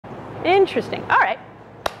Interesting. All right.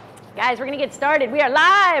 Guys, we're going to get started. We are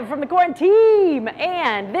live from the QuaranTEAM,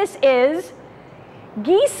 and this is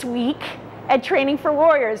Geese Week at Training for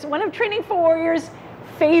Warriors, one of Training for Warriors'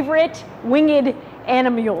 favorite winged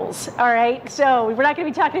animals. All right, so we're not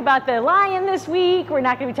going to be talking about the lion this week. We're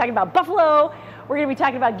not going to be talking about buffalo. We're going to be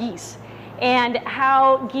talking about geese and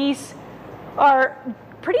how geese are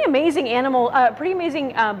pretty amazing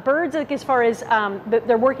birds, like as far as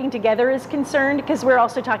their working together is concerned, because we're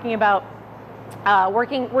also talking about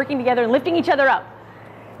working together and lifting each other up.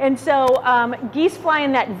 And so geese fly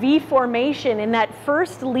in that V formation, and that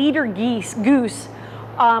first leader goose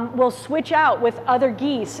will switch out with other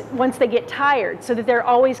geese once they get tired, so that they're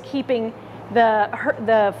always keeping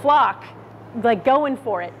the flock like going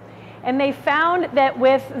for it. And they found that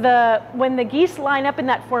when the geese line up in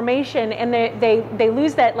that formation and they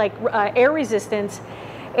lose that air resistance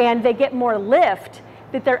and they get more lift,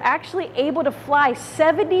 that they're actually able to fly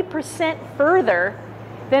 70% further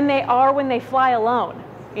than they are when they fly alone.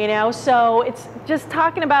 You know, so it's just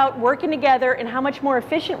talking about working together and how much more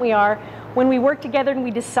efficient we are when we work together and we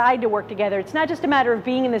decide to work together. It's not just a matter of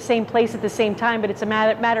being in the same place at the same time, but it's a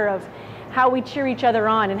matter of how we cheer each other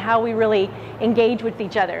on and how we really engage with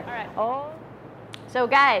each other. All right. So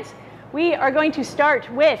guys, we are going to start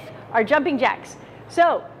with our jumping jacks.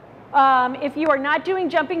 So if you are not doing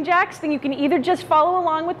jumping jacks, then you can either just follow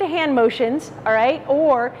along with the hand motions, all right,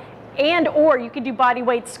 or you can do body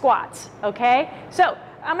weight squats, okay? So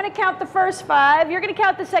I'm gonna count the first 5, you're gonna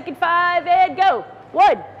count the second 5, and go.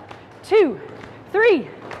 1, 2, 3,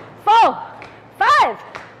 4, 5,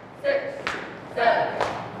 6, 7,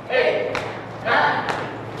 8, 9,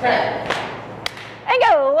 10. And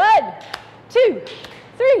go. 1, 2,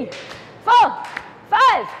 3, 4,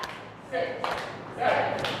 5, 6,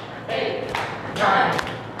 7, 8, 9,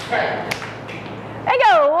 10. And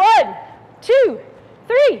go. 1, 2,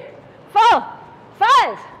 3, 4,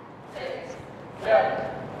 5, 6, 7,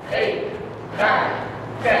 8,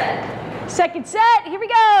 9, 10. Second set. Here we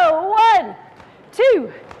go. 1,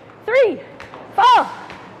 2, 3, 4,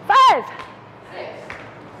 5, 6,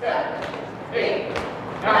 7, 8,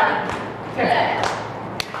 9, 10.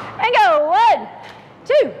 And go. 1,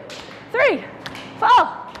 2, 3, 4,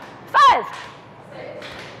 5, 6,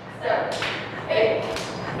 7, 8,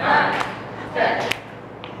 9, 10.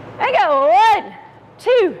 And go. 1,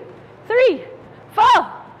 2, 3, 4,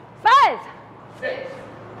 5, 6,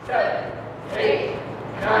 7, 8,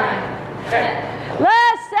 9, 10.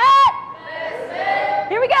 Last set.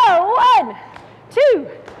 Here we go. 1, 2,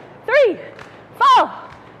 3, 4,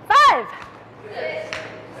 5, 6,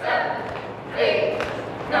 7, 8,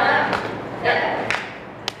 9, 10.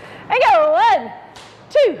 And go. 1,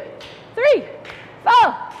 2, 3,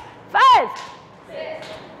 4, 5, 6,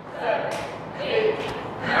 7, 8,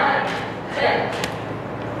 9, 10.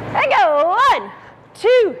 And go. 1,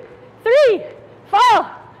 2, 3, 4,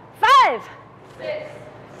 5, 6,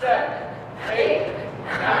 7, 8,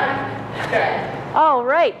 9, 10. All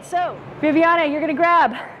right, so Viviana, you're gonna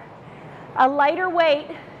grab a lighter weight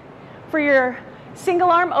for your single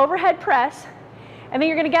arm overhead press, and then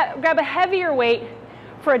you're gonna grab a heavier weight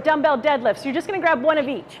for a dumbbell deadlift. So you're just gonna grab one of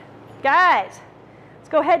each. Guys, let's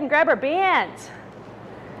go ahead and grab our bands.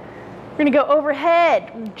 We're gonna go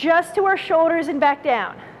overhead, just to our shoulders and back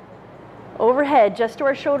down. Overhead, just to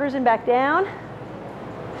our shoulders and back down.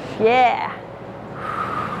 Yeah.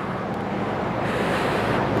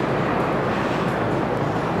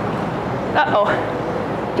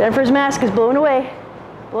 Uh-oh. Jennifer's mask is blowing away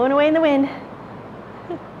in the wind.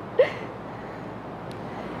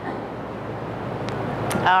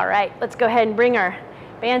 All right, let's go ahead and bring our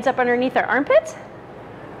bands up underneath our armpits.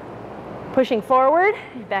 Pushing forward,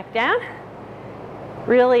 back down.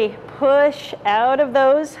 Really push out of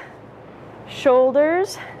those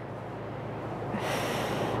shoulders.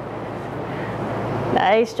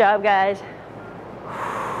 Nice job, guys.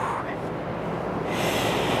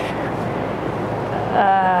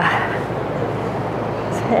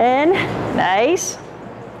 10, nice.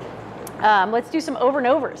 Let's do some over and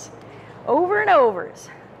overs. Over and overs.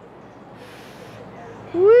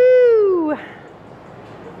 Woo!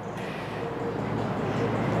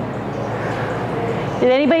 Did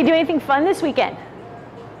anybody do anything fun this weekend?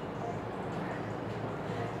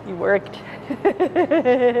 You worked.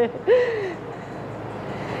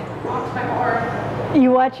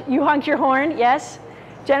 You honked your horn, yes.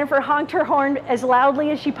 Jennifer honked her horn as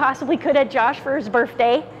loudly as she possibly could at Josh for his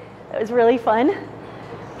birthday. That was really fun.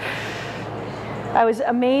 I was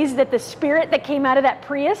amazed at the spirit that came out of that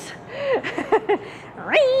Prius.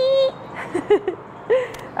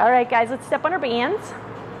 All right, guys, let's step on our bands.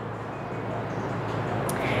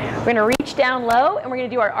 We're gonna reach down low, and we're gonna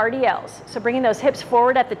do our RDLs. So bringing those hips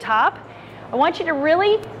forward at the top. I want you to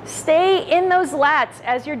really stay in those lats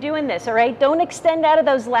as you're doing this, all right? Don't extend out of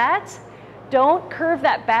those lats. Don't curve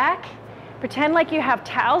that back. Pretend like you have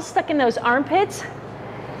towels stuck in those armpits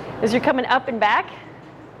as you're coming up and back.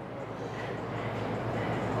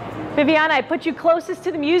 Viviana, I put you closest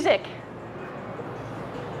to the music.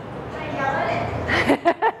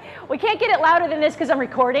 We can't get it louder than this because I'm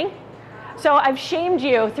recording. So I've shamed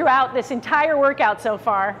you throughout this entire workout so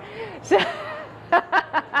far. So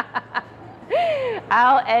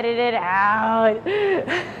I'll edit it out.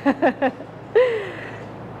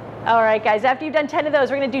 All right, guys, after you've done 10 of those,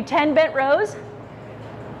 we're going to do 10 bent rows.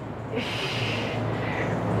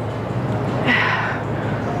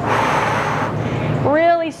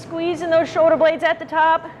 Really squeezing those shoulder blades at the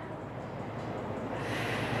top.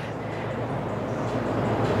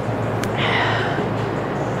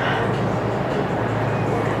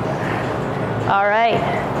 All right,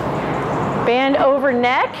 band over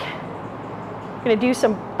neck. I'm gonna do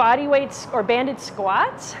some body weights or banded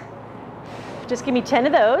squats. Just give me 10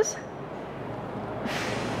 of those.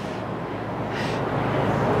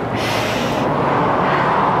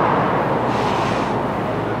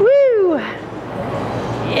 Woo!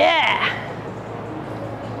 Yeah!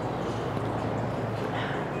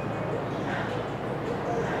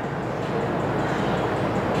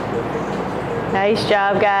 Nice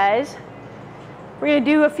job, guys. We're going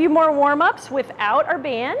to do a few more warm-ups without our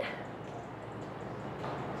band.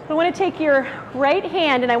 I want to take your right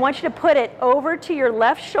hand and I want you to put it over to your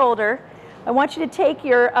left shoulder. I want you to take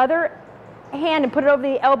your other hand and put it over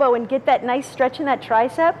the elbow and get that nice stretch in that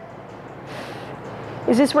tricep.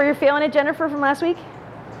 Is this where you're feeling it, Jennifer, from last week?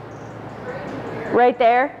 Right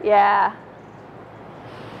there? Yeah.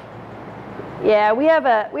 Yeah, we have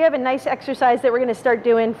a nice exercise that we're going to start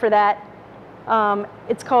doing for that.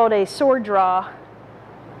 It's called a sword draw.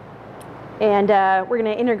 And we're going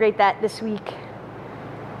to integrate that this week.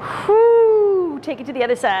 Whoo! Take it to the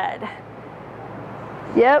other side.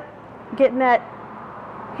 Yep. Getting that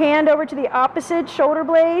hand over to the opposite shoulder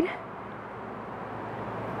blade.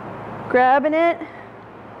 Grabbing it.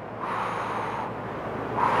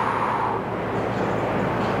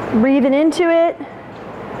 Breathing into it.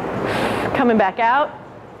 Coming back out.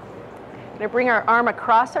 Going to bring our arm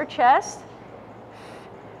across our chest.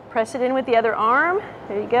 Press it in with the other arm.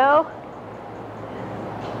 There you go.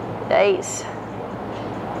 Nice.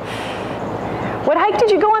 What hike did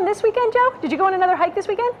you go on this weekend, Joe? Did you go on another hike this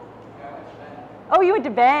weekend? Oh, you went to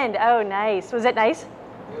Bend. Oh, nice. Was it nice?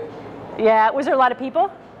 Yeah. Was there a lot of people?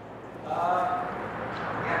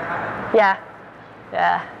 Yeah.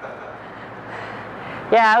 Yeah.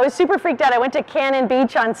 Yeah, I was super freaked out. I went to Cannon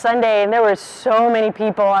Beach on Sunday, and there were so many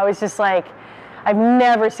people. I was just like, I've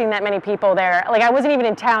never seen that many people there. Like, I wasn't even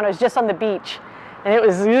in town. I was just on the beach, and it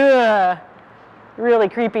was really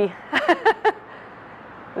creepy.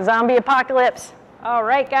 Zombie apocalypse. All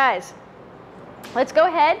right, guys. Let's go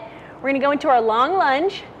ahead. We're going to go into our long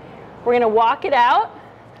lunge. We're going to walk it out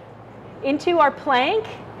into our plank.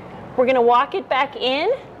 We're going to walk it back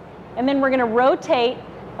in, and then we're going to rotate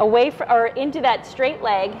away or into that straight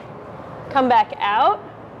leg. Come back out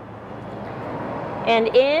and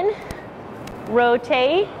in.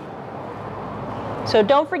 Rotate. So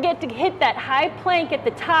don't forget to hit that high plank at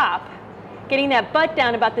the top, getting that butt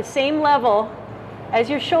down about the same level as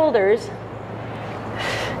your shoulders.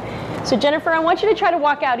 So Jennifer, I want you to try to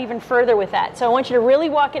walk out even further with that. So I want you to really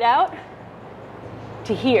walk it out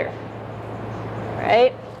to here. All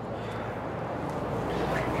right?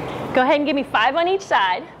 Go ahead and give me 5 on each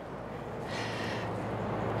side.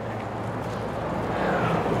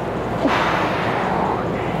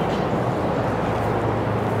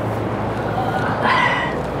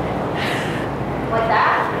 Like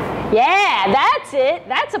that? Yeah, that's it.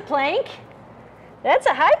 That's a plank. That's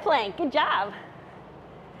a high plank. Good job.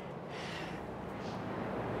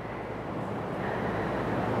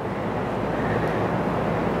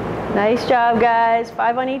 Nice job, guys.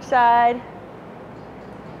 5 on each side.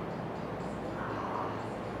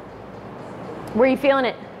 Where are you feeling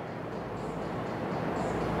it?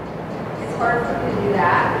 It's hard for me to do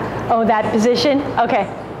that. Oh, that position? Okay,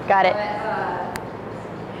 got it.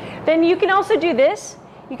 But, Then you can also do this.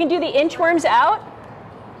 You can do the inchworms out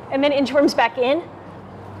and then inchworms back in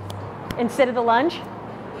instead of the lunge.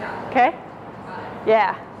 yeah. Okay? Got it.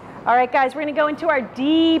 Yeah. All right, guys, we're going to go into our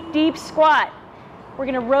deep, deep squat. We're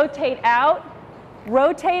going to rotate out,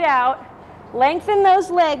 lengthen those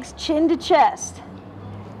legs chin to chest.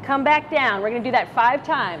 Come back down. We're going to do that 5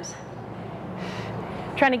 times.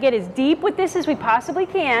 Trying to get as deep with this as we possibly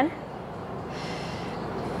can.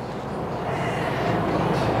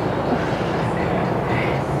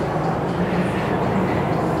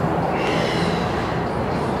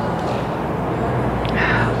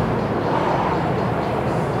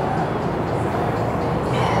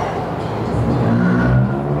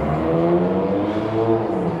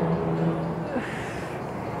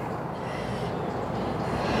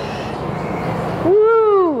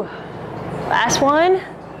 Last one.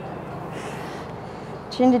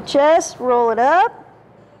 Chin to chest, roll it up.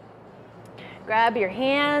 Grab your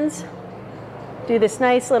hands. Do this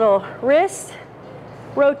nice little wrist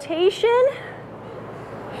rotation.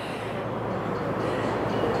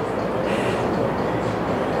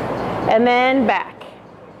 And then back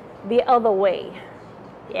the other way.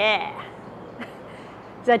 Yeah.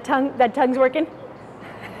 Is that tongue's working?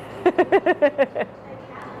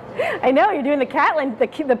 I know, you're doing the Catlin,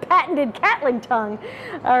 the patented Catlin tongue.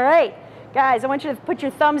 All right, guys, I want you to put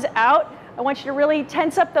your thumbs out. I want you to really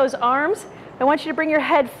tense up those arms. I want you to bring your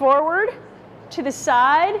head forward, to the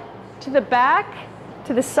side, to the back,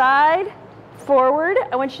 to the side, forward.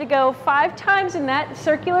 I want you to go 5 times in that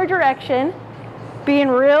circular direction, being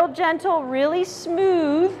real gentle, really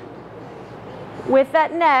smooth with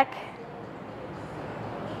that neck.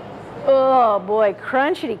 Oh boy,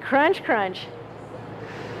 crunchity, crunch, crunch.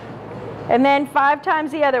 And then 5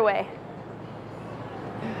 times the other way.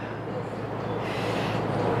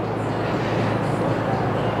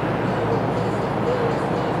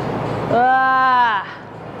 Ah.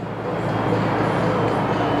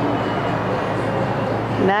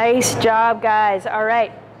 Nice job, guys. All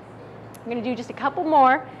right. I'm going to do just a couple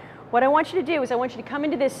more. What I want you to do is I want you to come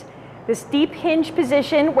into this deep hinge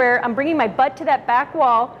position where I'm bringing my butt to that back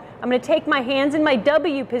wall. I'm going to take my hands in my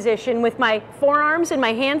W position with my forearms and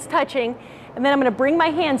my hands touching, and then I'm going to bring my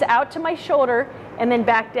hands out to my shoulder and then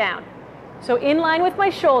back down. So in line with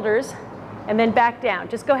my shoulders and then back down.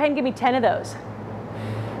 Just go ahead and give me 10 of those.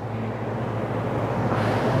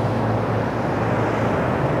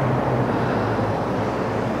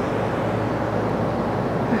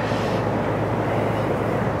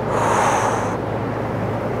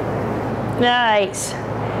 Nice.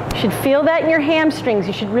 You should feel that in your hamstrings.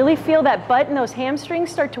 You should really feel that butt and those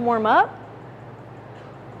hamstrings start to warm up.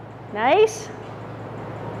 Nice.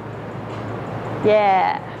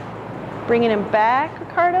 Yeah. Bringing them back,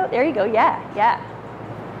 Ricardo. There you go. Yeah, yeah.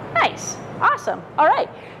 Nice. Awesome. All right.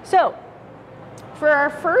 So for our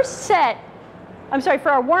first set, for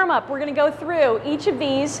our warm-up, we're going to go through each of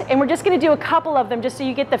these, and we're just going to do a couple of them just so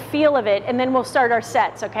you get the feel of it, and then we'll start our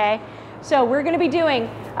sets, okay? So we're going to be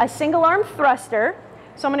doing a single arm thruster.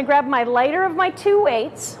 So I'm going to grab my lighter of my 2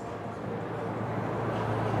 weights.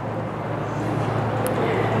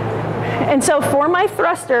 And so for my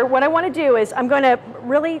thruster, what I want to do is I'm going to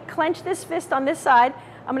really clench this fist on this side.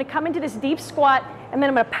 I'm going to come into this deep squat, and then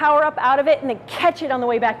I'm going to power up out of it and then catch it on the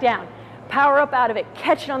way back down. Power up out of it,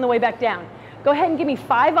 catch it on the way back down. Go ahead and give me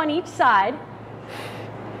 5 on each side.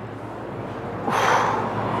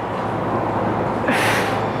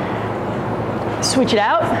 Switch it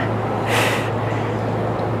out.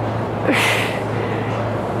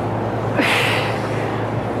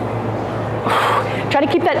 Try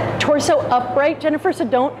to keep that torso upright, Jennifer, so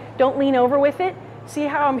don't lean over with it. See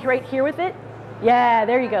how I'm right here with it? Yeah,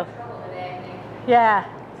 there you go. Yeah,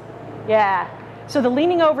 yeah. So the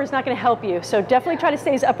leaning over is not going to help you, so definitely try to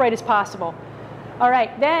stay as upright as possible. All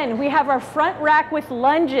right, then we have our front rack with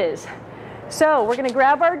lunges. So we're going to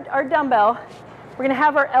grab our dumbbell. We're going to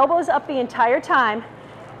have our elbows up the entire time,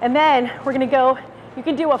 and then we're going to go, you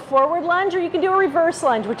can do a forward lunge or you can do a reverse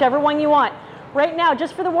lunge, whichever one you want. Right now,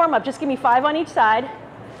 just for the warm-up, just give me 5 on each side.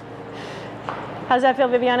 How does that feel,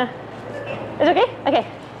 Viviana? It's okay? Okay.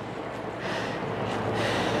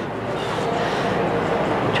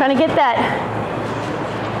 Trying to get that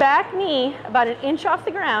back knee about 1 inch off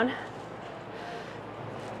the ground.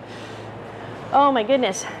 Oh my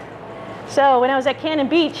goodness. So when I was at Cannon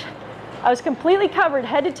Beach, I was completely covered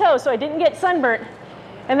head to toe, so I didn't get sunburnt.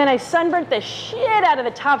 And then I sunburnt the shit out of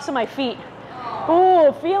the tops of my feet.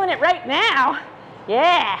 Ooh, feeling it right now.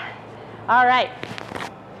 Yeah. All right.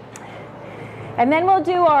 And then we'll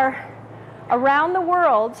do our around the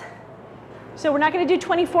world. So we're not going to do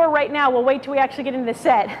 24 right now. We'll wait till we actually get into the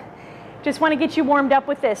set. Just want to get you warmed up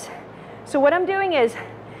with this. So what I'm doing is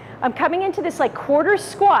I'm coming into this like quarter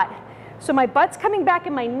squat. So my butt's coming back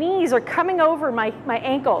and my knees are coming over my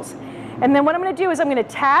ankles. And then what I'm going to do is I'm going to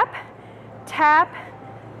tap, tap,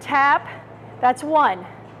 tap. That's 1.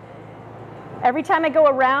 Every time I go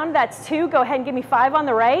around, that's 2. Go ahead and give me 5 on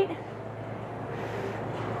the right.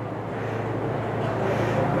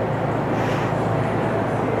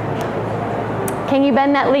 Can you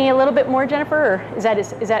bend that knee a little bit more, Jennifer? Or is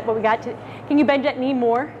that what we got to? Can you bend that knee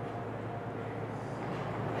more?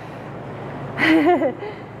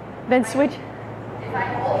 Then switch. If I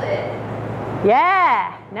hold it.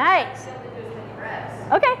 Yeah, nice.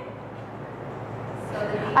 Okay.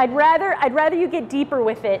 I'd rather you get deeper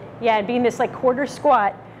with it. Yeah, and be in this like quarter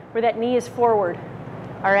squat where that knee is forward.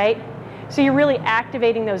 All right? So you're really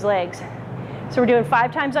activating those legs. So we're doing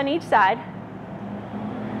 5 times on each side.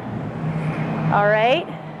 All right.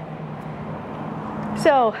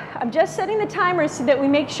 So I'm just setting the timer so that we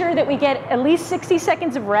make sure that we get at least 60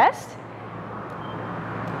 seconds of rest.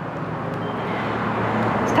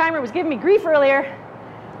 This timer was giving me grief earlier.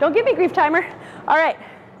 Don't give me grief, timer. All right.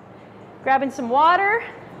 Grabbing some water.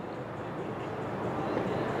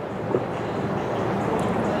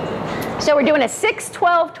 So we're doing a 6,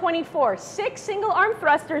 12, 24. 6 single arm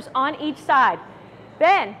thrusters on each side.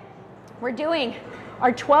 Then we're doing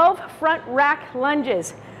our 12 front rack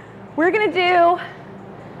lunges. We're gonna do,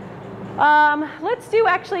 let's do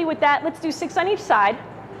actually with that, let's do 6 on each side.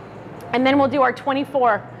 And then we'll do our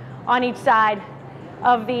 24 on each side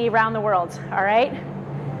of the round the worlds, all right?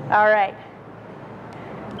 All right.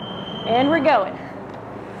 And we're going.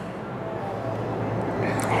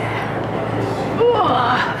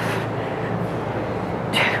 Ooh.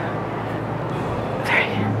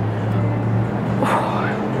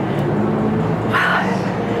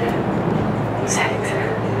 6.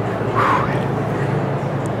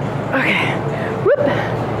 Okay. Whoop.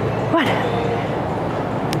 1,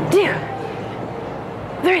 2,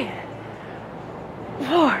 3,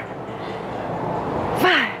 4,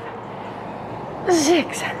 5,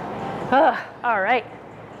 6. All right.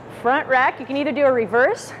 Front rack. You can either do a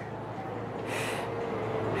reverse.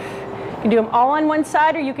 You can do them all on one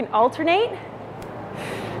side, or you can alternate.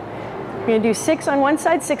 We're going to do 6 on one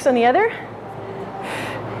side, 6 on the other.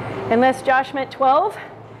 Unless Josh meant 12,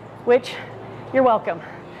 which you're welcome.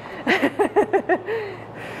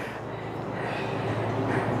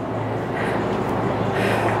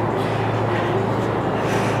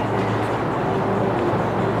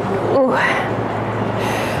 Ooh.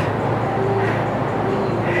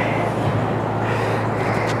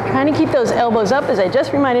 Trying to keep those elbows up, as I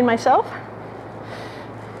just reminded myself.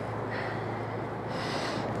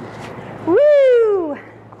 Woo!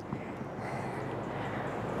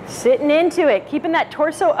 Sitting into it, keeping that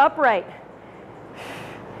torso upright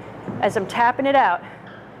as I'm tapping it out.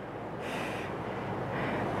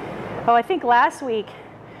 Oh, I think last week,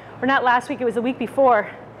 or not last week, it was the week before,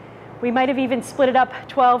 we might have even split it up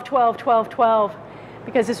 12, 12, 12, 12,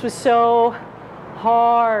 because this was so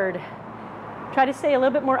hard. Try to stay a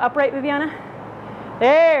little bit more upright, Viviana.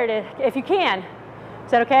 There it is, if you can.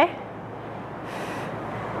 Is that okay?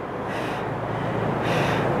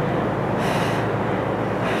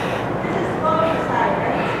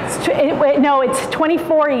 No, it's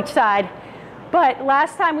 24 each side. But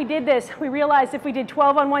last time we did this, we realized if we did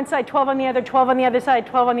 12 on one side, 12 on the other, 12 on the other side,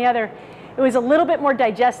 12 on the other, it was a little bit more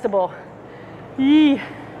digestible. Yee.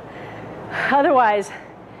 Otherwise,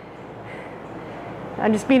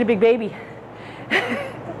 I'm just being a big baby.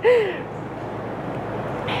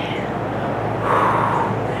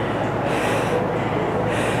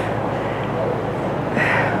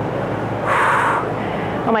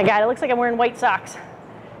 Oh my God, it looks like I'm wearing white socks.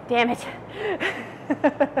 Damn it.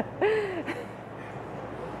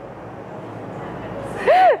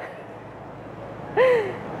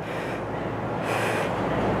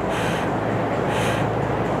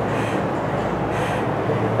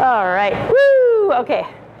 All right, woo, okay.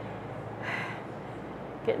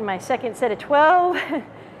 Getting my second set of 12.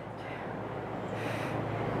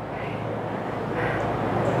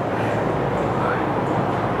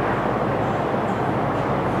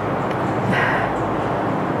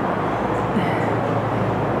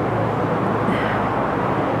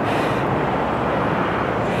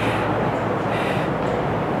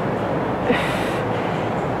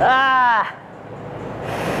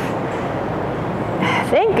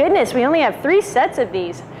 Thank goodness we only have 3 sets of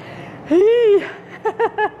these.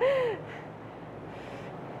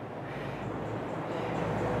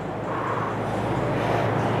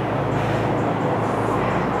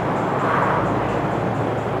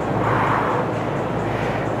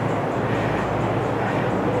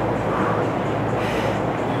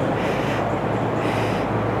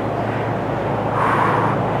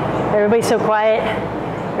 Everybody's so quiet.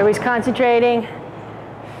 Everybody's concentrating.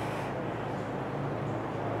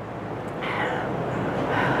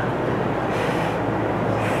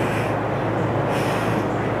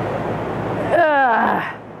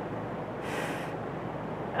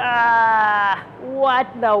 What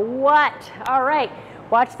the what? All right,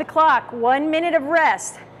 watch the clock. 1 minute of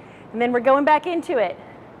rest, and then we're going back into it.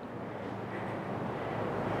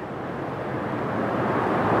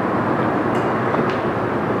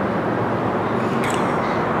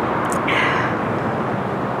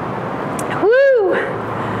 Woo!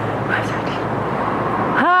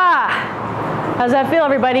 How's that feel,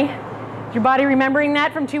 everybody? Is your body remembering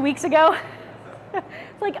that from 2 weeks ago?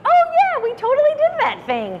 It's like, oh yeah, we totally did that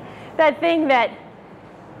thing. That thing that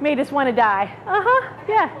made us want to die.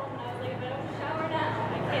 Yeah.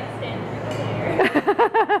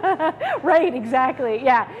 Right, exactly.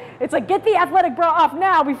 Yeah. It's like, get the athletic bra off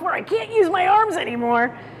now before I can't use my arms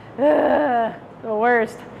anymore. Ugh, the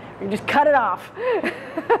worst. You just cut it off.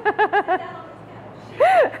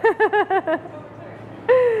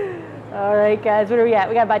 All right, guys, what are we at?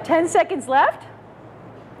 We got about 10 seconds left.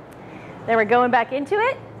 Then we're going back into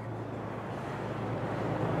it.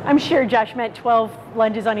 I'm sure Josh meant 12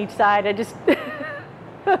 lunges on each side. I just...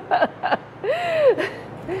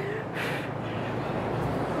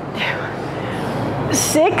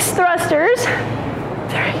 6 thrusters. 3,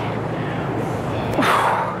 4,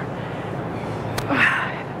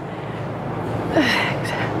 5,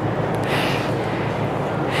 6,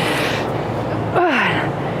 1,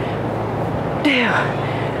 2,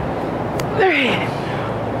 3,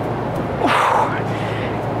 4,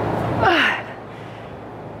 5,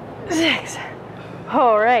 6.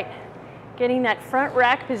 All right, getting that front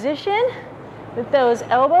rack position with those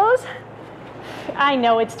elbows. I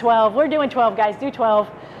know it's 12. We're doing 12, guys. Do 12.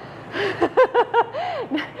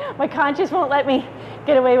 My conscience won't let me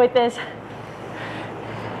get away with this.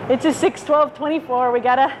 It's a 6, 12, 24. We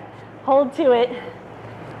gotta hold to it.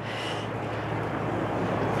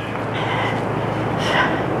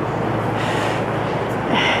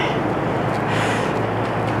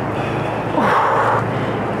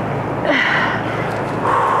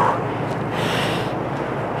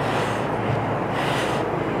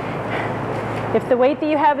 If the weight that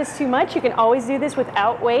you have is too much, you can always do this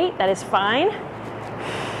without weight. That is fine.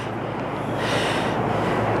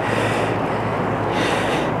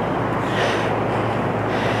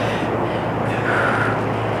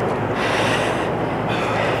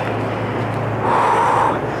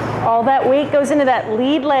 All that weight goes into that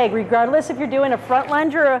lead leg, regardless if you're doing a front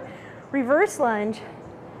lunge or a reverse lunge.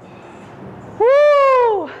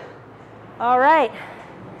 Woo! All right.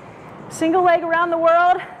 Single leg around the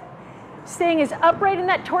world. Staying as upright in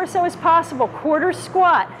that torso as possible. Quarter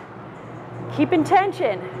squat. Keep in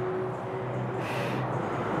tension.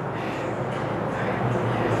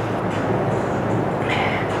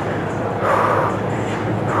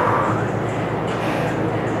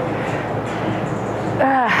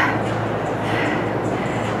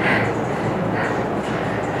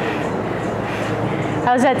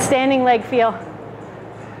 How's that standing leg feel?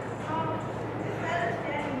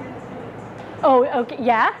 Oh, okay,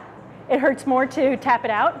 yeah? It hurts more to tap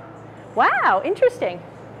it out? Wow, interesting.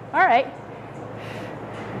 All right.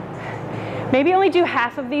 Maybe only do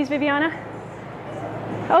half of these, Viviana?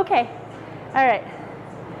 Okay, all right.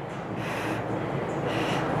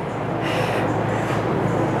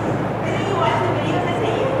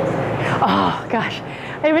 Oh, gosh.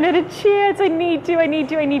 I haven't had a chance. I need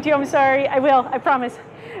to. I'm sorry. I will, I promise.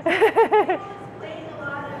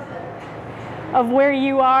 Of where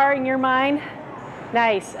you are in your mind?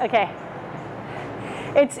 Nice, okay.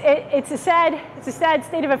 It's a sad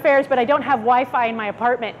state of affairs, but I don't have Wi-Fi in my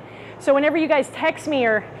apartment. So whenever you guys text me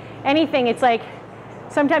or anything, it's like,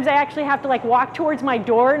 sometimes I actually have to like walk towards my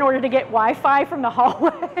door in order to get Wi-Fi from the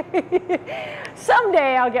hallway.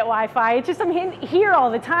 Someday I'll get Wi-Fi. It's just I'm here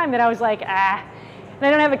all the time that I was like, ah. And I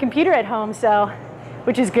don't have a computer at home, so,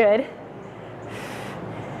 which is good.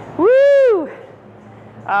 Woo!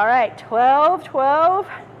 All right, 12, 12,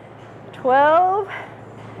 12.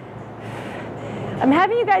 I'm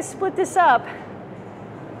having you guys split this up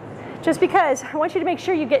just because I want you to make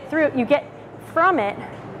sure you get through, you get from it.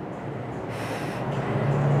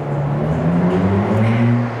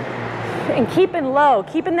 And keeping low,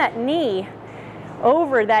 keeping that knee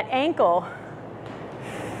over that ankle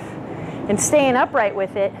and staying upright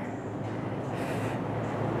with it.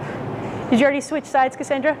 Did you already switch sides,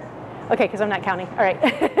 Cassandra? Okay, because I'm not counting. All right.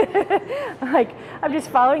 I'm just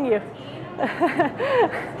following you.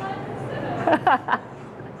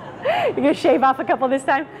 You're going to shave off a couple this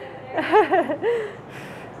time?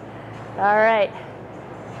 All right.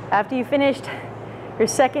 After you finished your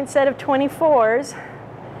second set of 24s,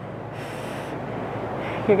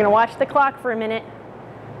 you're going to watch the clock for a minute.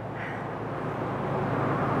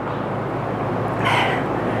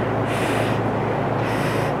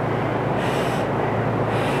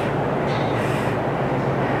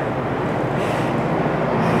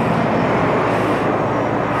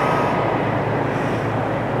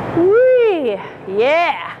 Whee!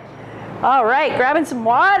 Yeah. All right, grabbing some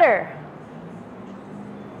water.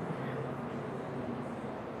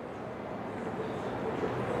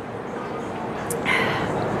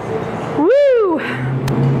 Woo!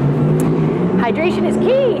 Hydration is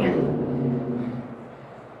key.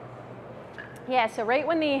 Yeah, so right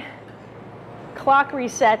when the clock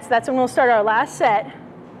resets, that's when we'll start our last set.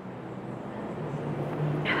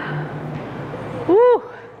 Woo!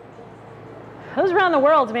 those around the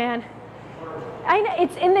world, man. I know,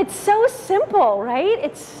 it's so simple, right?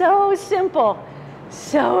 It's so simple,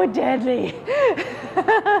 so deadly.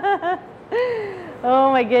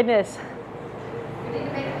 Oh my goodness. We need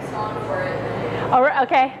to make a song for it. All right,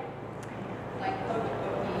 okay. Like Hokey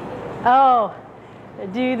Pokey. Oh,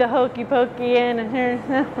 do the hokey pokey and okay.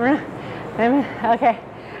 Although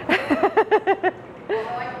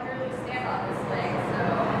I can really stand on this leg,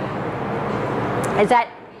 so. Is that?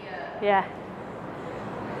 Yeah.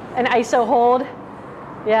 An ISO hold.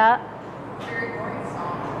 Yeah. Very boring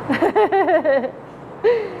song.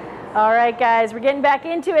 All right, guys, we're getting back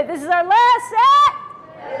into it. This is our last set.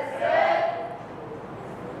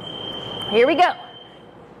 Here we go.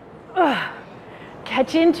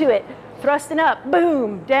 Catch into it. Thrusting up,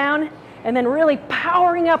 boom, down, and then really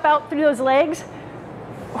powering up out through those legs.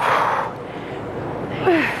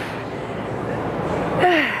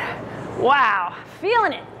 Wow,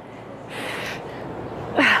 feeling it.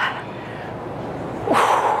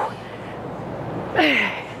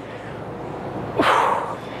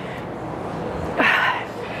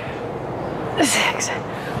 6.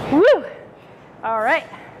 Woo! All right.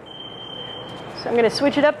 So I'm going to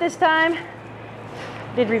switch it up this time.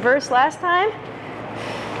 Did reverse last time.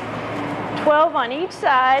 12 on each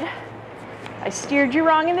side. I steered you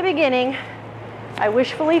wrong in the beginning. I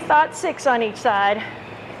wishfully thought 6 on each side.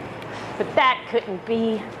 But that couldn't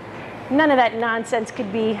be. None of that nonsense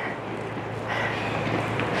could be.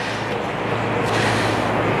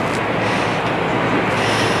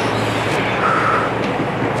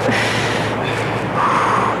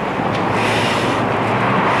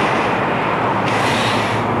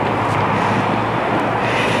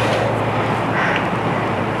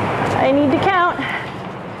 I need to count.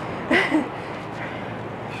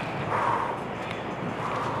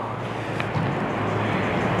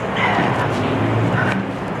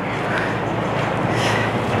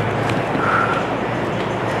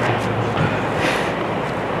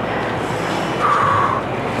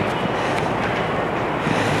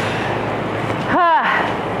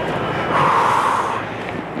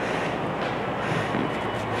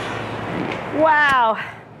 Wow,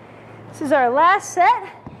 this is our last set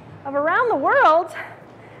of Around the World.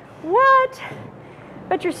 What?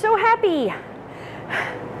 Bet you're so happy. Do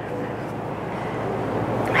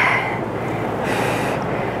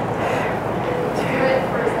it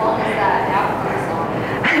for as long as that outro song.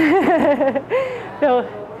 No.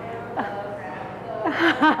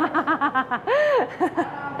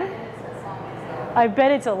 I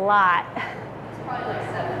bet it's a lot. It's probably like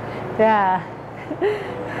 7. Yeah.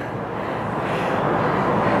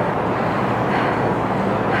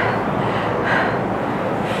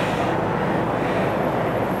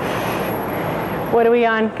 What are we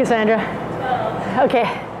on, Cassandra? 12. Okay.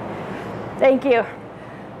 Thank you.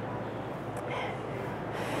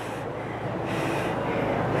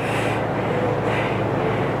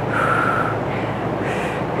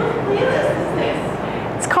 What playlist is this?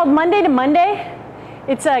 It's called Monday to Monday.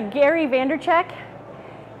 It's Gary Vandercheck.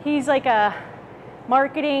 He's like a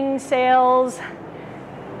marketing, sales,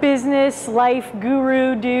 business, life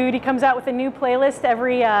guru dude. He comes out with a new playlist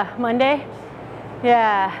every Monday.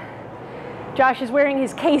 Yeah. Josh is wearing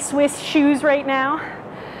his K-Swiss shoes right now.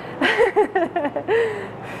 Do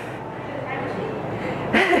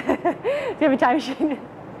you have a time machine?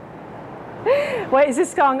 What, is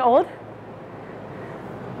this song old?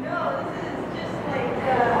 No, this is just like,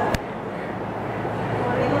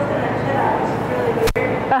 when we listen to that shit out, it's really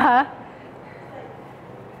weird. Uh-huh.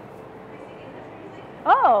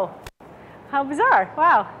 Oh, how bizarre.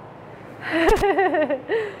 Wow.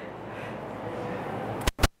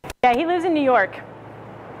 Yeah, he lives in New York.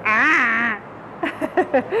 Ah.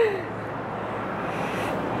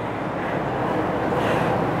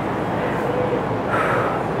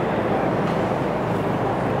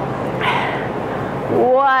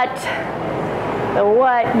 What? The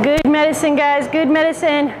what? Good medicine, guys, good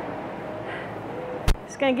medicine.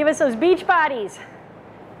 It's gonna give us those beach bodies.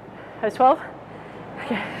 That was 12?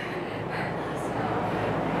 Okay.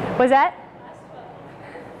 Was that?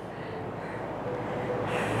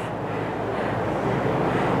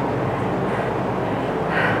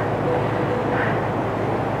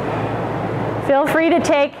 Feel free to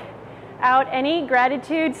take out any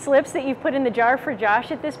gratitude slips that you've put in the jar for Josh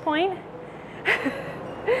at this point.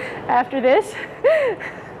 After this.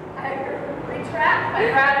 I retract my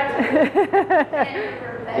gratitude and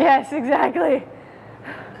revenge. Yes, exactly.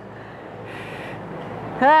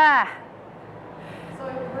 Ah. So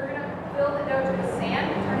we're going to fill the dojo with sand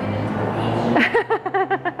and turn it into a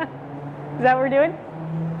beach. Is that what we're doing?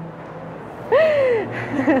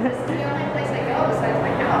 This is the only place I go besides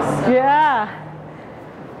my house. So. Yeah.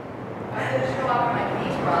 swap my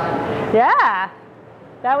beach rod. Yeah,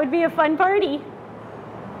 that would be a fun party.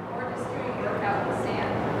 Or just doing a workout in the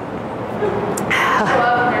sand. Show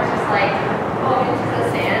up and there's just like fall into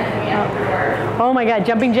the sand and we have to work. Oh my God,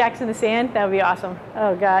 jumping jacks in the sand? That would be awesome.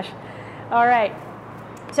 Oh gosh. All right.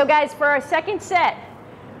 So guys, for our second set,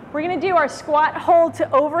 we're gonna do our squat hold to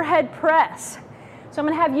overhead press. So I'm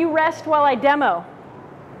gonna have you rest while I demo.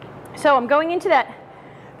 So I'm going into that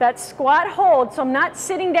squat hold, so I'm not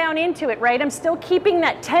sitting down into it, right? I'm still keeping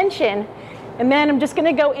that tension, and then I'm just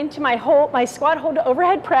gonna go into my squat hold to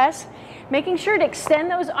overhead press, making sure to extend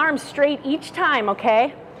those arms straight each time,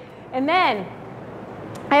 okay? And then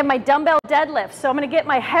I have my dumbbell deadlift, so I'm gonna get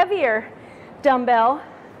my heavier dumbbell.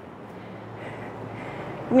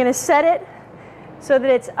 I'm gonna set it so that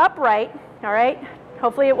it's upright, all right?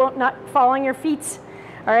 Hopefully it won't not fall on your feet,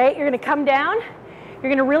 all right? You're gonna come down. You're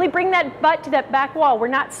gonna really bring that butt to that back wall. We're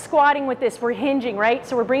not squatting with this, we're hinging, right?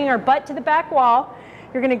 So we're bringing our butt to the back wall.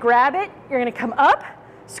 You're gonna grab it, you're gonna come up,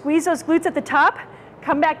 squeeze those glutes at the top,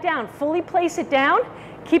 come back down, fully place it down,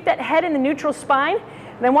 keep that head in the neutral spine,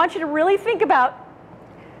 and I want you to really think about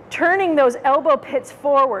turning those elbow pits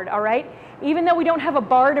forward, all right? Even though we don't have a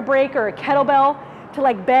bar to break or a kettlebell to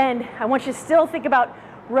like bend, I want you to still think about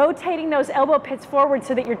rotating those elbow pits forward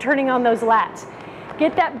so that you're turning on those lats.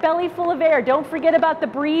 Get that belly full of air. Don't forget about the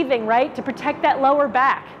breathing, right? To protect that lower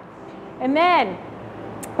back. And then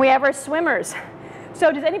we have our swimmers.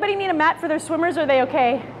 So does anybody need a mat for their swimmers? Or are they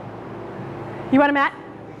okay? You want a mat?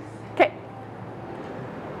 Okay.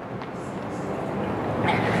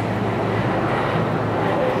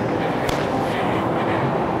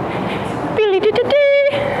 There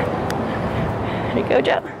you go,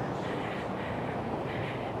 Joe.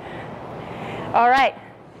 All right.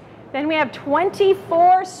 Then we have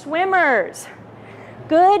 24 swimmers.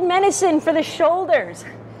 Good medicine for the shoulders.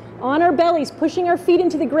 On our bellies, pushing our feet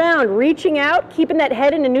into the ground, reaching out, keeping that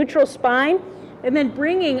head in a neutral spine, and then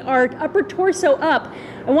bringing our upper torso up.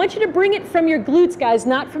 I want you to bring it from your glutes, guys,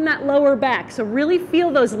 not from that lower back. So really feel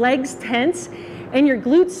those legs tense and your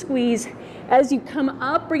glutes squeeze as you come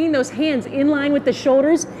up, bringing those hands in line with the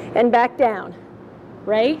shoulders and back down,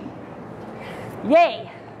 right? Yay.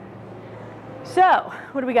 So,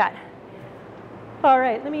 what do we got? All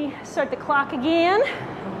right, let me start the clock again.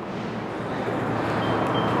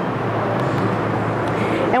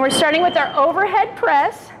 And we're starting with our overhead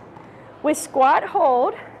press with squat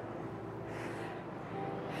hold.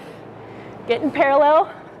 Get in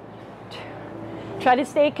parallel. Try to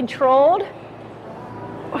stay controlled.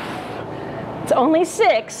 It's only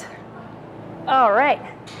 6. All right.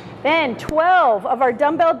 Then 12 of our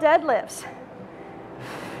dumbbell deadlifts.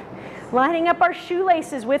 Lining up our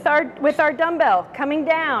shoelaces with our dumbbell, coming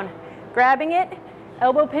down, grabbing it,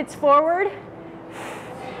 elbow pits forward,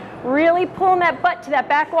 really pulling that butt to that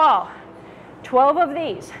back wall. 12 of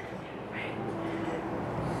these.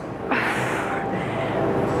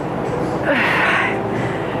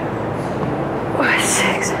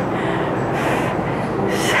 6, 7,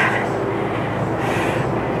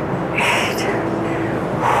 8,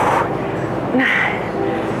 9.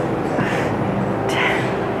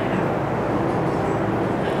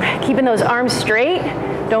 Keeping those arms straight.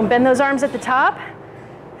 Don't bend those arms at the top.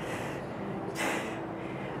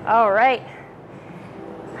 All right.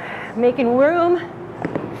 Making room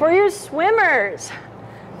for your swimmers.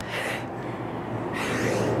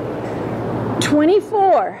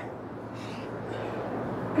 24.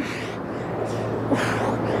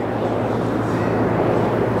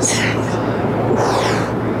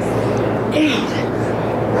 8.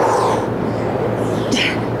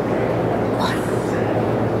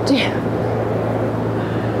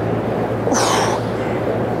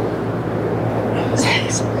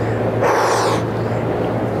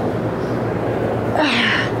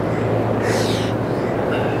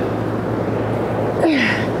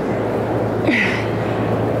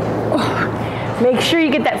 Make sure you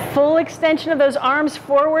get that full extension of those arms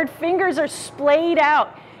forward. Fingers are splayed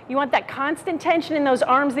out. You want that constant tension in those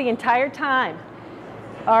arms the entire time.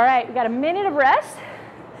 All right, we got a minute of rest.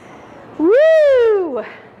 Woo!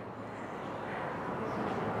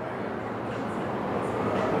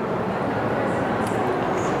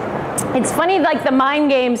 It's funny, like the mind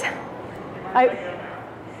games.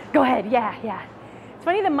 Go ahead, yeah. It's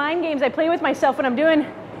funny the mind games I play with myself when I'm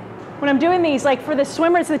doing these, like for the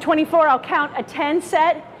swimmers, the 24, I'll count a 10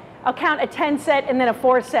 set, and then a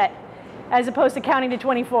 4 set, as opposed to counting to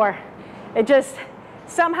 24. It just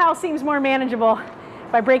somehow seems more manageable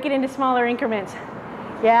if I break it into smaller increments.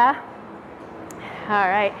 Yeah? All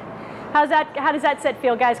right. How does that set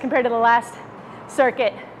feel, guys, compared to the last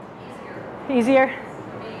circuit? Easier?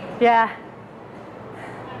 Yeah.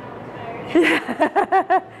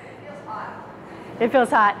 It feels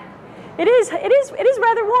hot. It is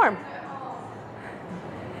rather warm.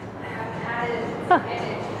 Huh.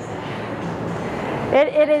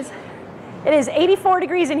 It is 84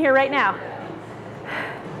 degrees in here right now.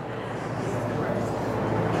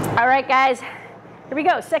 All right, guys, here we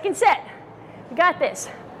go. Second set. You got this.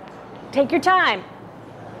 Take your time.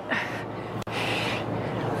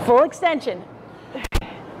 Full extension.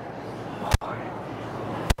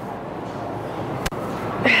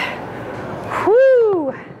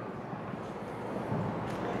 Whoo!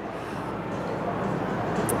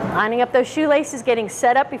 Lining up those shoelaces, getting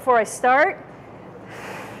set up before I start.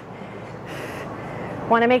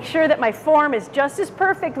 Want to make sure that my form is just as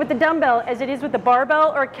perfect with the dumbbell as it is with the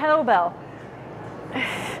barbell or kettlebell.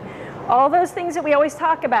 All those things that we always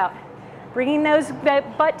talk about. Bringing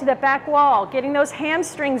that butt to the back wall, getting those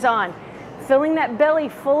hamstrings on, filling that belly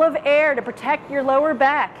full of air to protect your lower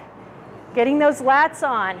back, getting those lats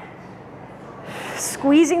on,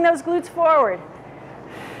 squeezing those glutes forward.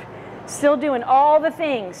 Still doing all the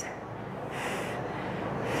things.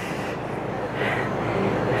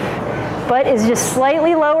 Butt is just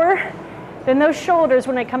slightly lower than those shoulders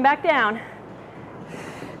when I come back down.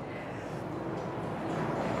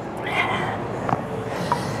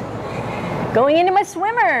 Going into my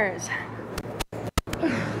swimmers.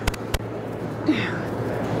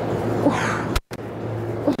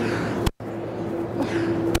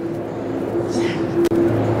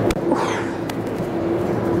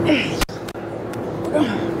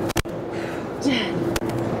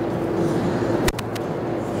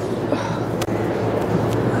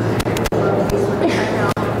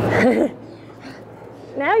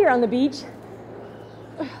 Now you're on the beach.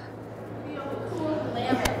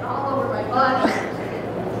 All over my body.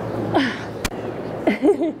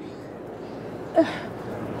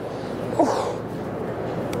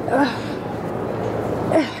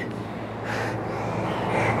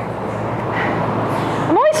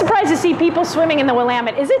 I'm always surprised to see people swimming in the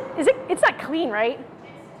Willamette. It's not clean, right?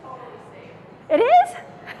 It's totally safe. It is?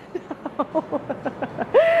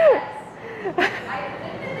 Yes. I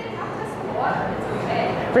think that they have this in water. It's okay.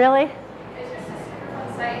 Really? It's just a super fun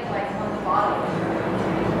sight, like on the bottom.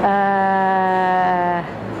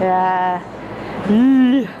 Yeah.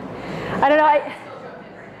 I don't know.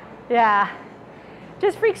 Yeah.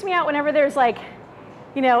 Just freaks me out whenever there's like,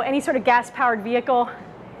 you know, any sort of gas-powered vehicle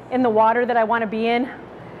in the water that I want to be in.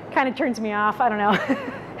 Kind of turns me off. I don't know.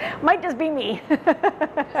 Might just be me.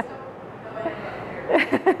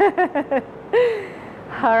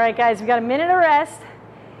 All right, guys, we've got a minute of rest.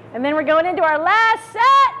 And then we're going into our last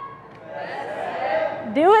set.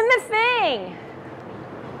 Doing the thing.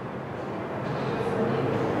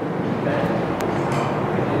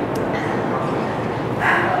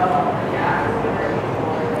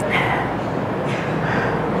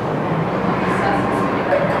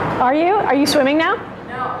 Are you swimming now?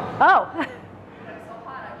 No. Oh. I'm so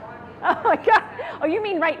hot, I want to be. Oh my God. Oh, you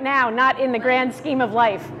mean right now, not in the grand scheme of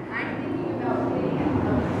life. I'm thinking about getting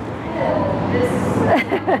in this place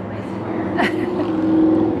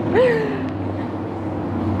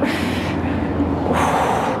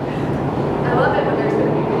I love it when there's going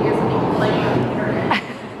to be videos of me playing on the internet.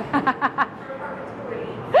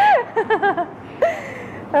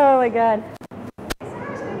 Oh my God.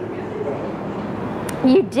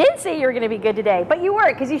 You did say you were going to be good today, but you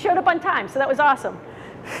weren't because you showed up on time, so that was awesome.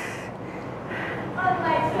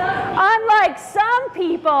 Unlike some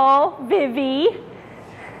people, Vivi.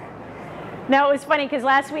 No, it was funny because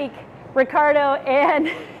last week, Ricardo and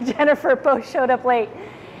Jennifer both showed up late.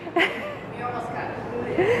 We almost got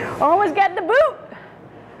the boot. Almost got the boot.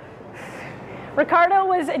 Ricardo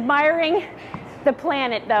was admiring the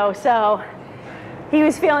planet though, so he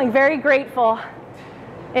was feeling very grateful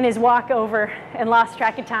in his walk over and lost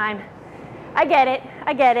track of time. I get it,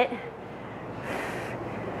 I get it.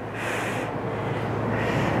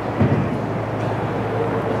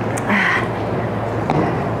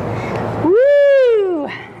 Woo!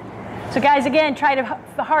 So guys, again, try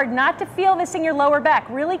hard not to feel this in your lower back.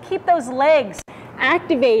 Really keep those legs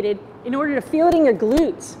activated in order to feel it in your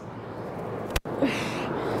glutes.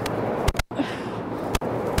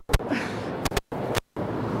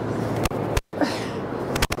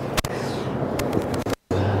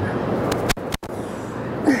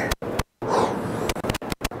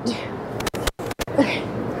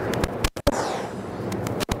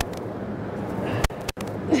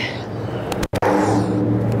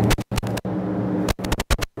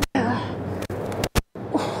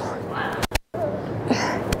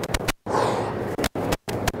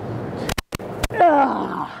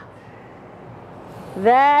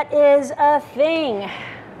 That is a thing.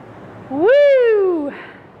 Woo!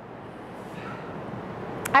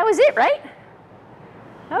 That was it, right?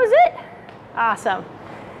 That was it. Awesome.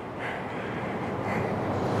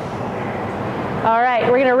 All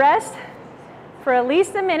right, we're gonna rest for at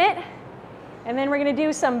least a minute, and then we're gonna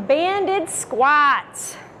do some banded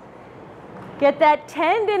squats. Get that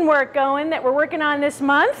tendon work going that we're working on this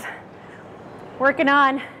month. Working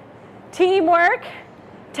on teamwork,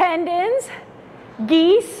 tendons,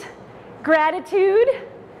 geese, gratitude,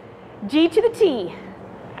 G to the T.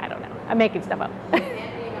 I don't know, I'm making stuff up.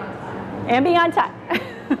 And being on time.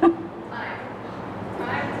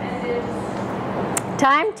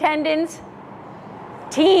 Time, tendons,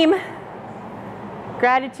 team,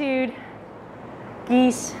 gratitude,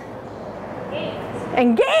 geese,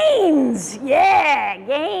 and gains. Yeah,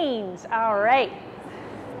 gains. All right.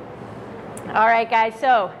 All right, guys,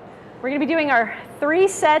 so we're gonna be doing our 3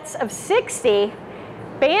 sets of 60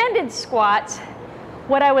 banded squats.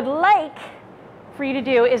 What I would like for you to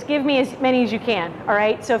do is give me as many as you can, all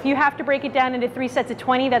right? So if you have to break it down into 3 sets of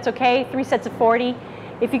 20, that's okay, 3 sets of 40.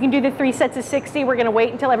 If you can do the 3 sets of 60, we're gonna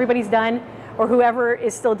wait until everybody's done, or whoever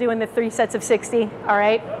is still doing the 3 sets of 60, all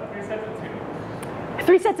right? 3 sets of 2.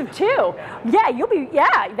 3 sets of 2. Yeah, you'll be,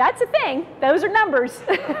 yeah, that's a thing. Those are numbers.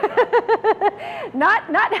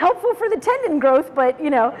 Not helpful for the tendon growth, but you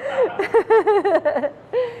know.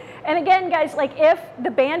 And again, guys, like if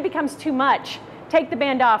the band becomes too much, take the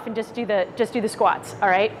band off and just do the squats, all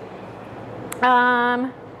right?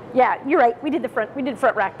 Yeah, you're right. We did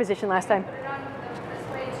front rack position last time. Put it on this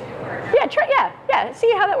way too, or no? Yeah, try, yeah.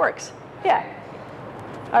 See how that works. Yeah.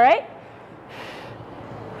 All right.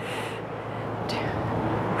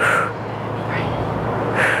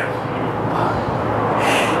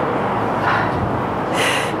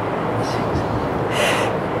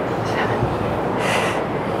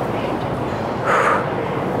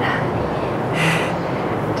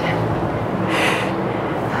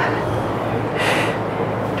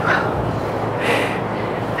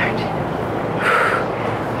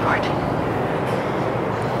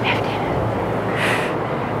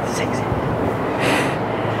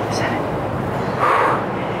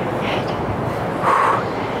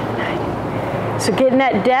 So getting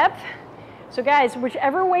that depth. So guys,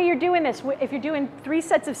 whichever way you're doing this, if you're doing 3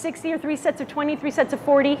 sets of 60 or 3 sets of 20, 3 sets of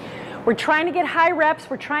 40, we're trying to get high reps,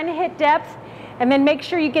 we're trying to hit depth, and then make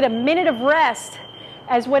sure you get a minute of rest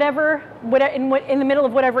as in the middle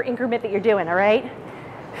of whatever increment that you're doing, all right?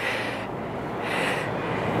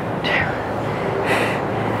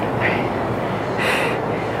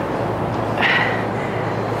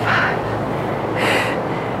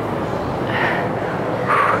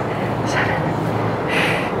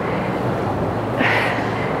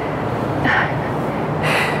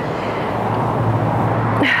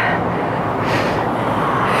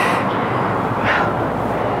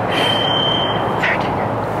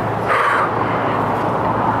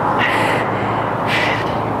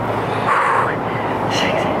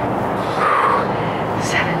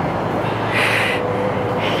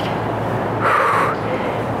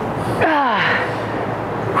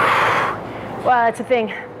 Wow, that's a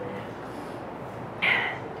thing.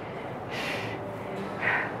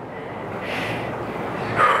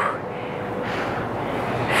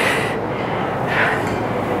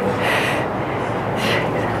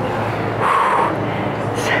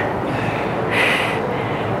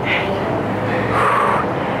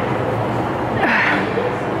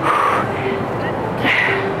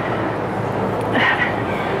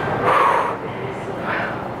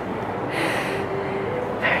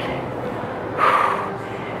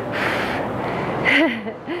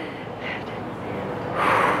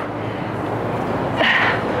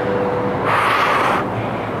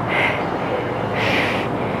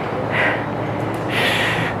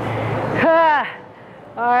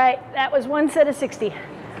 All right, that was 1 set of 60.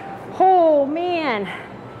 Oh man,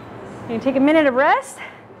 you gonna take a minute of rest?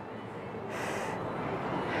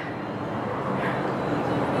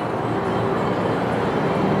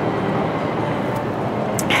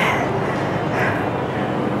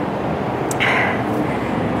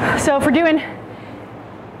 So if we're doing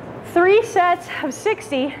 3 sets of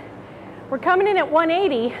 60, we're coming in at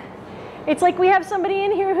 180. It's like we have somebody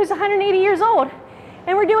in here who's 180 years old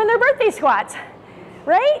and we're doing their birthday squats,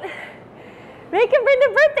 right? Make them bring the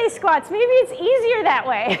birthday squats. Maybe it's easier that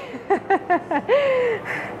way.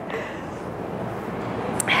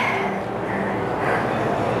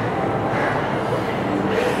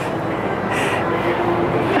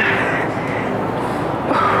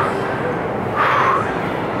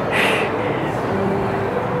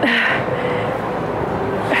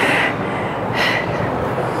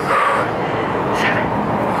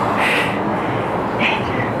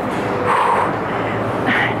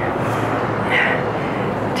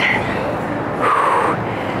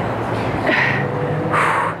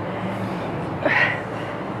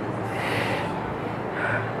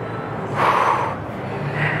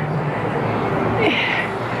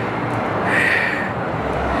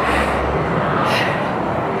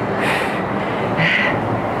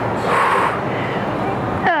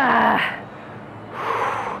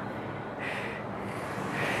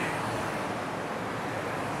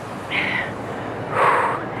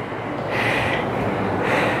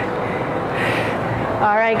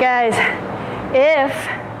 All right, guys, if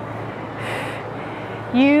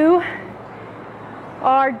you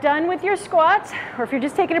are done with your squats, or if you're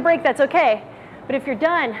just taking a break, that's okay. But if you're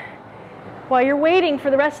done, while you're waiting for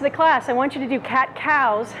the rest of the class, I want you to do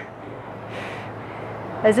cat-cows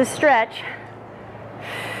as a stretch.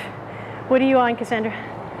 What are you on, Cassandra?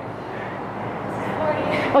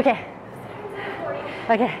 40. Okay. 40.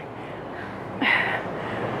 Okay.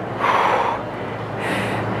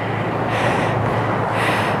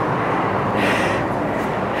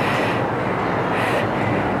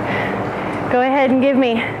 Go ahead and give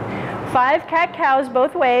me 5 cat-cows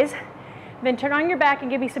both ways. Then turn on your back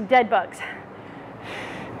and give me some dead bugs.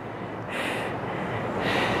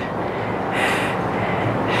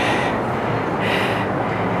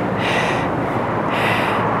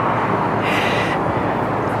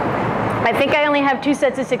 I think I only have 2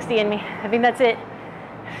 sets of 60 in me. I think that's it.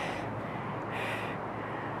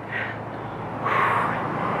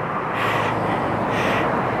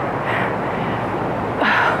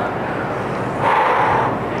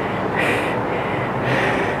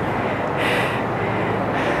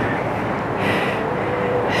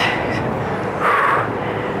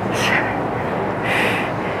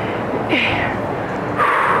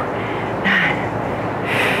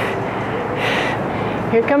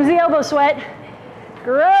 Here comes the elbow sweat.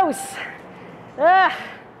 Gross. Ugh.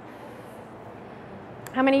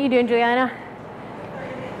 How many are you doing, Juliana?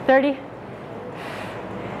 30?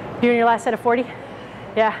 Doing your last set of 40?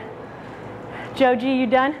 Yeah. Joji, you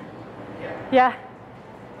done? Yeah.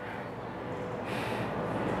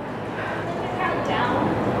 Count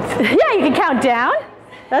down. Yeah, you can count down.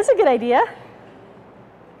 That's a good idea.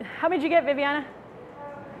 How many did you get, Viviana?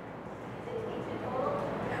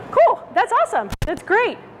 Cool. That's awesome. That's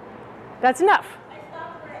great. That's enough.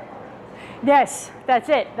 Yes, that's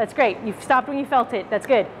it. That's great. You stopped when you felt it. That's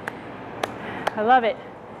good. I love it.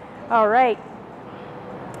 All right.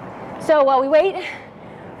 So while we wait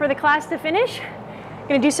for the class to finish, I'm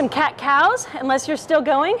going to do some cat-cows, unless you're still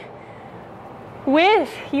going,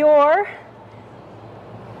 with your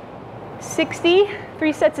 60,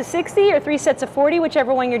 3 sets of 60 or 3 sets of 40,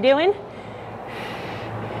 whichever one you're doing.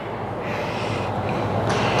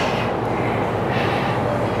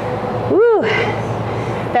 Woo!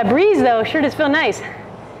 That breeze, though, sure does feel nice.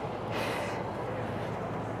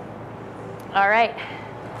 All right.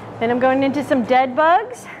 Then I'm going into some dead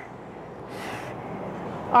bugs.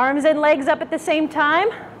 Arms and legs up at the same time.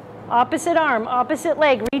 Opposite arm, opposite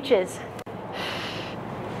leg reaches.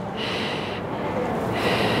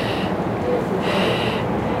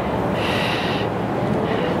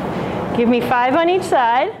 Give me 5 on each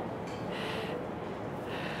side.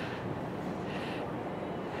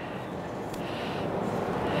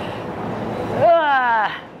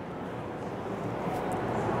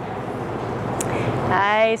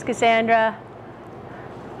 Nice, Cassandra.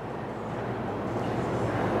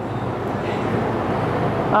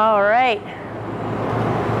 All right.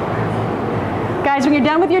 Guys, when you're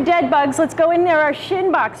done with your dead bugs, let's go into our shin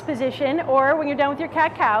box position, or when you're done with your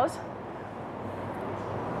cat-cows.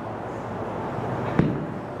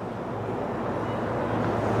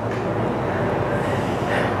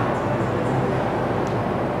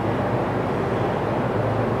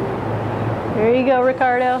 There you go,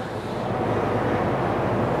 Ricardo.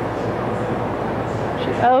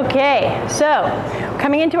 Okay, so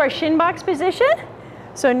coming into our shin box position.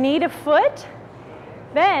 So knee to foot.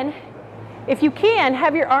 Then, if you can,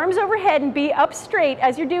 have your arms overhead and be up straight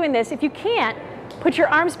as you're doing this. If you can't, put your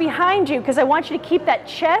arms behind you, because I want you to keep that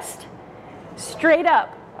chest straight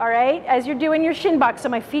up, all right? As you're doing your shin box, so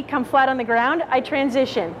my feet come flat on the ground, I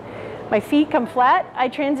transition. My feet come flat, I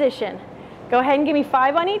transition. Go ahead and give me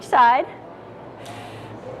 5 on each side.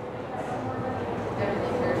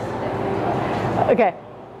 Okay.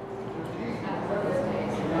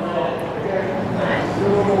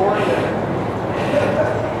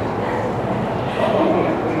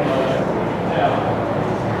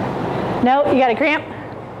 No, you got a cramp?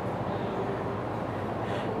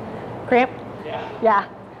 Cramp? Yeah. Yeah.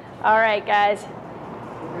 All right, guys.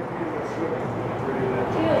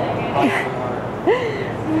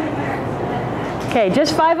 Okay,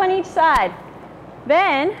 just 5 on each side.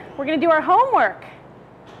 Then we're going to do our homework.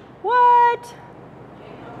 What?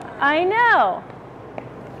 I know.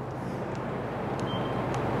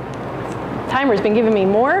 Timer's been giving me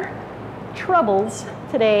more troubles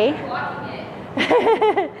today.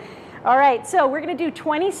 All right, so we're going to do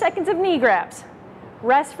 20 seconds of knee grabs.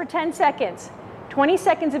 Rest for 10 seconds. 20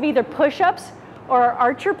 seconds of either push-ups or our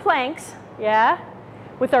archer planks, yeah,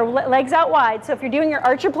 with our legs out wide. So if you're doing your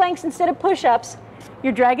archer planks instead of push-ups,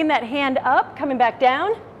 you're dragging that hand up, coming back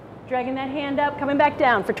down, dragging that hand up, coming back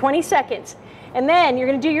down for 20 seconds. And then you're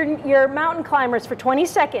gonna do your mountain climbers for 20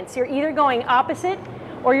 seconds. You're either going opposite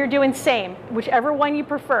or you're doing same, whichever one you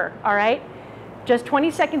prefer, all right? Just 20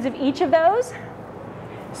 seconds of each of those,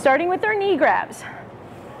 starting with our knee grabs.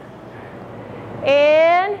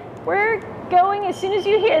 And we're going as soon as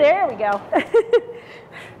you hear, there we go.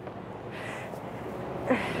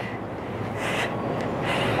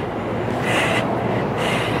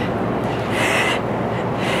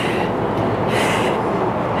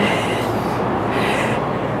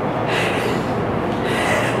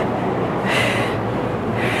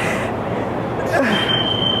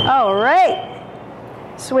 All right,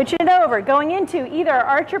 switching it over, going into either our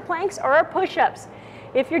archer planks or our push-ups.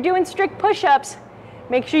 If you're doing strict push-ups,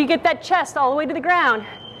 make sure you get that chest all the way to the ground.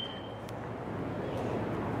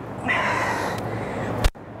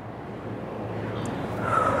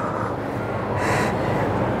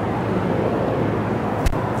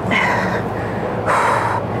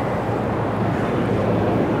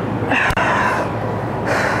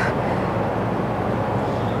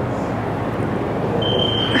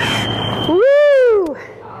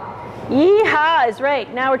 Yeehaw is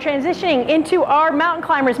right. Now we're transitioning into our mountain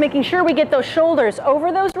climbers, making sure we get those shoulders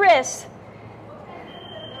over those wrists.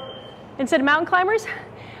 Instead of mountain climbers,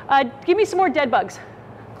 give me some more dead bugs.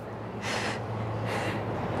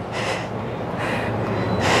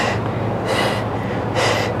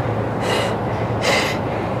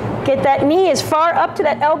 Get that knee as far up to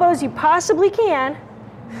that elbow as you possibly can.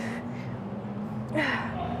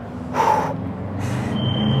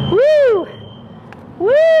 Woo!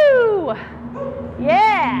 Woo!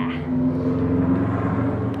 Yeah!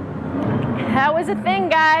 That was a thing,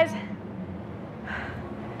 guys.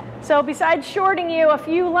 So besides shorting you a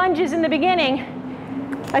few lunges in the beginning,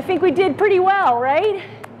 I think we did pretty well, right?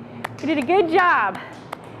 We did a good job.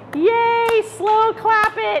 Yay! Slow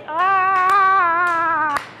clap it!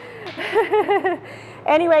 Ah!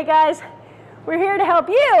 Anyway, guys, we're here to help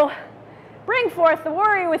you bring forth the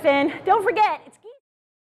warrior within. Don't forget,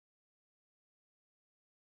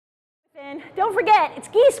 it's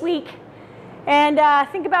Geese Week, and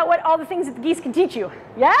think about what all the things that the geese can teach you.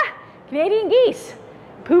 Yeah? Canadian geese.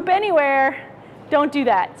 Poop anywhere. Don't do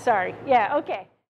that. Sorry. Yeah, okay.